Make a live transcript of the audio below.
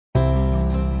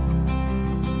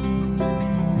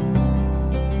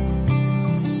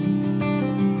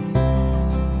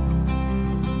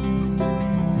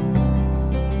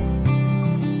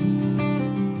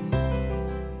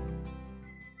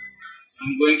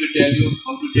to tell you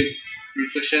how to take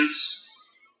precautions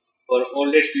for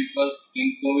old age people in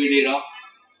COVID era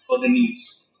for the knees,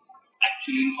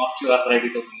 actually in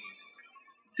osteoarthritis of knees.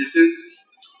 This is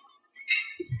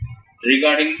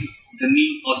regarding the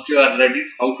knee osteoarthritis,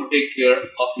 how to take care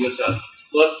of yourself.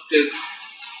 First is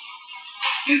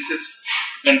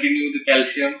continue the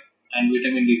calcium and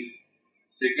vitamin D3.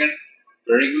 Second,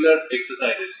 regular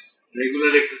exercises.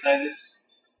 Regular exercises,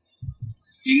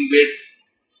 in bed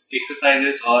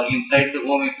exercises or inside the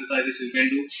home exercises you can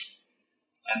do.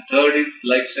 And third is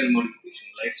lifestyle modification.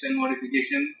 Lifestyle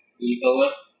modification will cover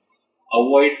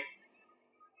avoid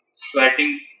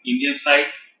squatting Indian side,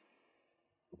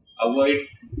 avoid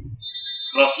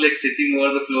cross-leg sitting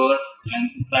over the floor,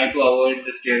 and try to avoid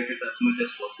the staircase as much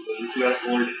as possible if you are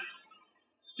old enough.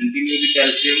 Continue the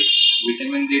calcium,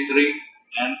 vitamin D3,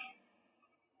 and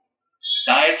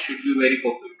diet should be very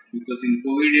perfect, because in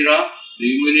COVID era, the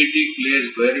immunity plays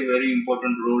very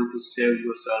important role to save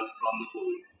yourself from the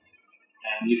COVID.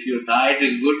 And if your diet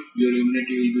is good, your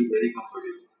immunity will be very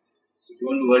comfortable. So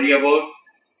don't worry about,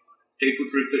 take the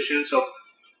precautions of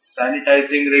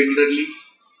sanitizing regularly,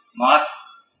 mask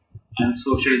and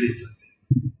social distancing.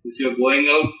 If you are going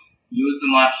out, use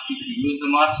the mask. If you use the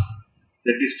mask,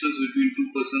 the distance between two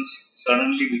persons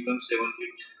suddenly becomes 7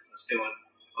 feet.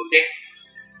 Okay?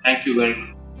 Thank you very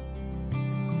much.